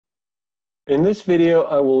In this video,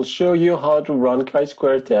 I will show you how to run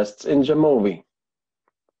chi-square tests in Jamovi.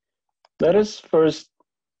 Let us first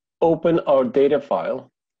open our data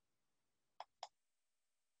file.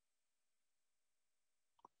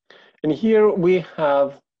 And here we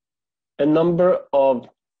have a number of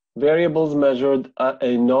variables measured at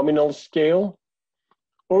a nominal scale.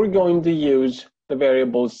 We're going to use the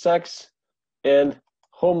variables sex and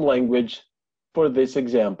home language for this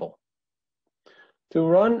example. To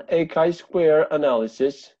run a chi-square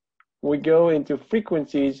analysis, we go into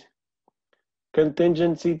frequencies,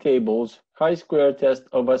 contingency tables, chi-square test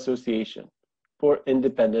of association for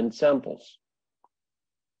independent samples.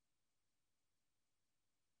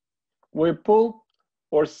 We pull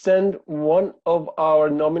or send one of our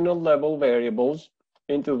nominal level variables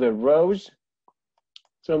into the rows.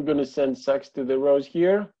 So I'm going to send sex to the rows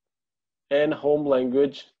here and home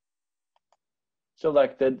language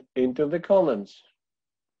selected into the columns.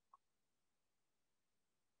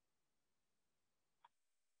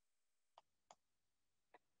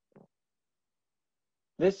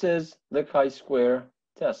 This is the chi-square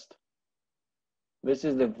test. This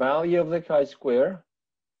is the value of the chi-square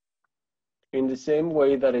in the same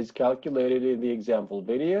way that is calculated in the example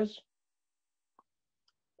videos.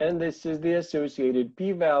 And this is the associated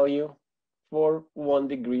p-value for 1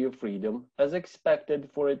 degree of freedom as expected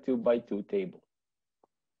for a 2x2 table.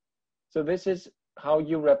 So this is how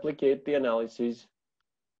you replicate the analyses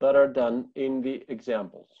that are done in the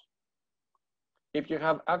examples. If you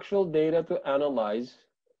have actual data to analyze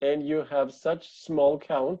and you have such small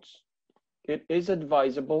counts, it is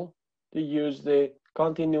advisable to use the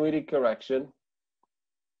continuity correction.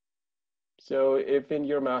 So if in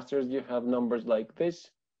your masters you have numbers like this,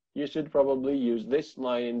 you should probably use this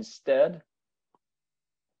line instead,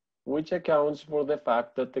 which accounts for the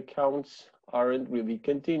fact that the counts aren't really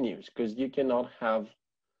continuous, because you cannot have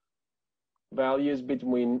values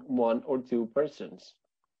between 1 or 2 persons,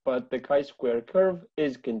 but the chi-square curve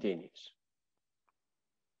is continuous.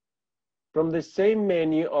 From the same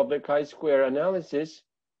menu of the chi-square analysis,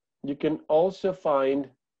 you can also find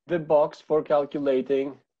the box for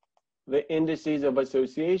calculating the indices of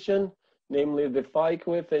association, namely the phi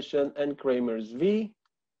coefficient and Kramer's V,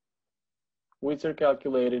 which are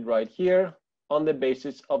calculated right here on the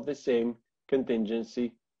basis of the same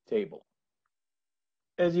contingency table.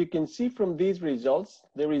 As you can see from these results,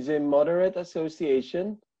 there is a moderate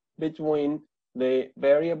association between the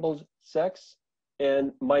variables sex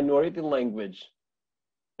and minority language,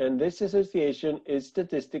 and this association is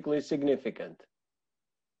statistically significant.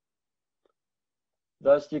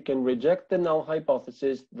 Thus, you can reject the null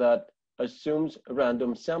hypothesis that assumes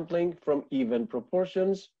random sampling from even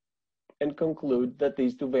proportions and conclude that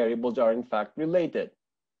these two variables are in fact related.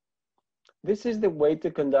 This is the way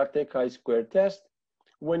to conduct a chi-square test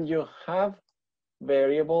when you have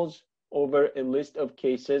variables over a list of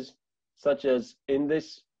cases, such as in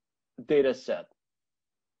this data set.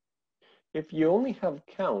 If you only have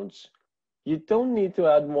counts, you don't need to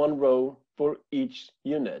add one row for each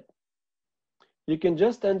unit. You can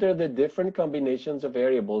just enter the different combinations of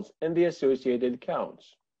variables and the associated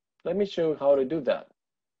counts. Let me show you how to do that.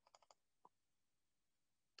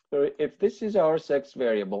 So if this is our sex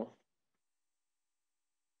variable,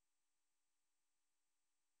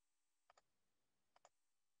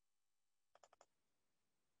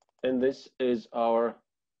 and this is our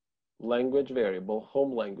language variable,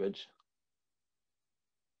 home language,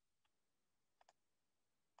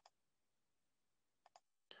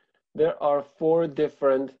 there are 4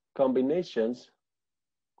 different combinations: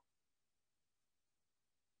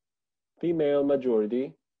 female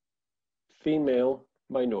majority, female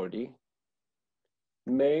minority,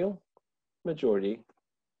 male majority,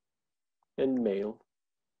 and male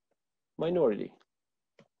minority.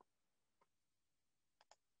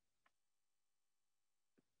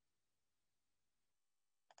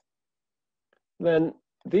 Then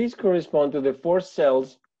these correspond to the 4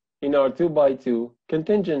 cells in our 2x2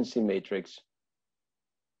 contingency matrix.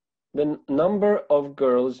 The number of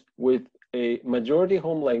girls with a majority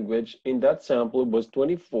home language in that sample was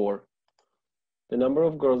 24. The number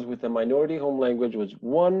of girls with a minority home language was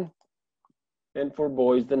 1. And for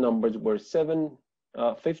boys, the numbers were 7,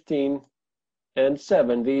 15, and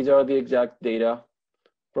 7. These are the exact data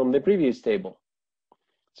from the previous table.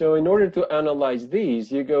 So in order to analyze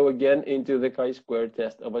these, you go again into the chi-square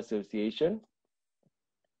test of association.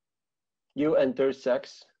 You enter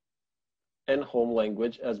sex and home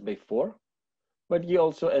language as before, but you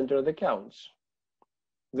also enter the counts.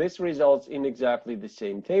 This results in exactly the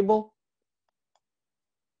same table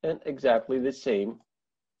and exactly the same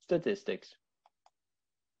statistics.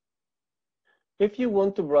 If you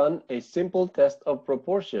want to run a simple test of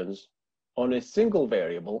proportions on a single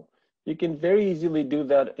variable, you can very easily do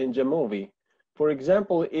that in Jamovi. For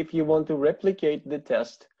example, if you want to replicate the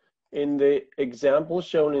test in the example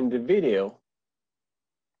shown in the video,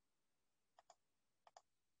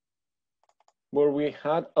 where we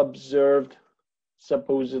had observed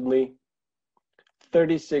supposedly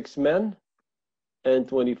 36 men and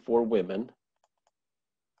 24 women,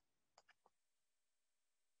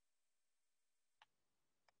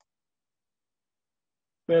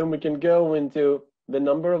 then we can go into the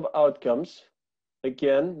number of outcomes,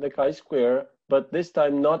 again the chi-square, but this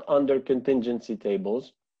time not under contingency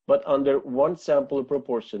tables, but under one sample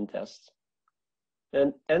proportion test,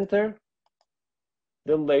 and enter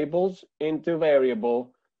the labels into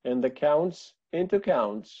variable and the counts into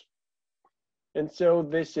counts. And so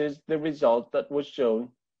this is the result that was shown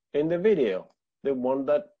in the video, the one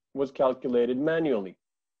that was calculated manually.